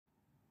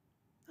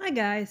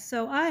Guys,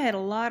 so I had a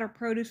lot of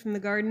produce from the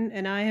garden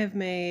and I have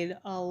made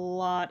a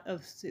lot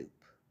of soup.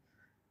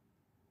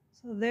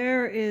 So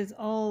there is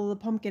all the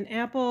pumpkin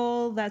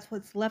apple, that's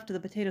what's left of the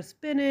potato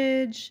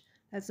spinach,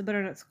 that's the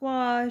butternut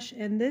squash,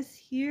 and this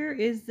here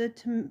is the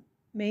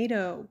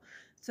tomato.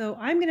 So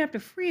I'm gonna have to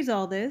freeze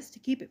all this to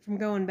keep it from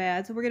going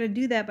bad. So we're gonna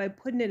do that by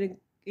putting it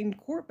in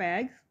quart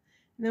bags,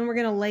 and then we're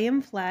gonna lay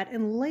them flat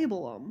and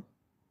label them.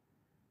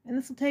 And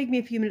this will take me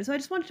a few minutes. So I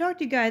just want to talk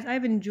to you guys.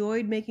 I've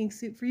enjoyed making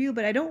soup for you,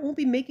 but won't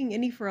be making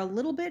any for a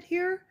little bit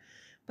here.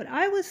 But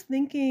I was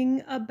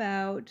thinking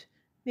about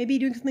maybe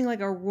doing something like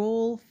a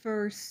roll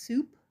for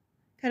soup,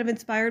 kind of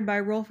inspired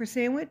by roll for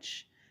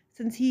sandwich,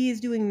 since he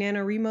is doing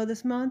NaNoWriMo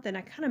this month and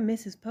I kind of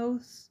miss his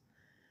posts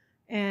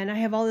and I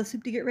have all the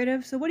soup to get rid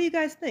of. So what do you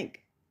guys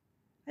think?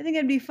 I think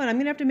it'd be fun. I'm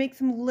gonna have to make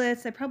some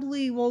lists. I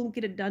probably won't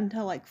get it done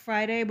till like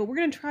Friday, but we're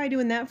gonna try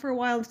doing that for a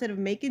while instead of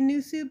making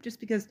new soup just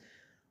because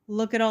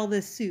look at all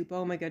this soup.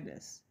 Oh my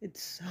goodness.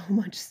 It's so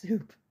much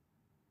soup.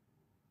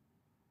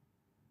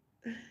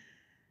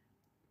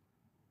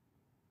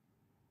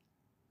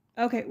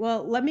 Okay,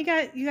 well, let me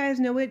you guys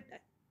know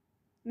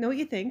what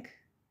you think.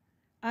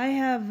 I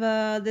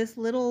have this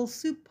little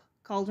soup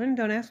cauldron,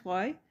 don't ask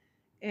why.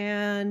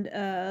 And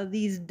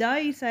these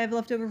dice I have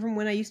left over from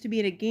when I used to be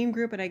in a game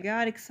group and I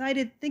got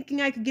excited thinking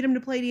I could get them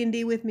to play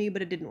D&D with me,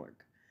 but it didn't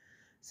work.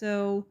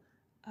 So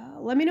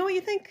let me know what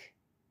you think.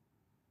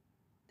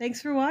 Thanks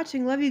for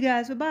watching. Love you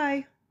guys.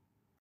 Bye-bye.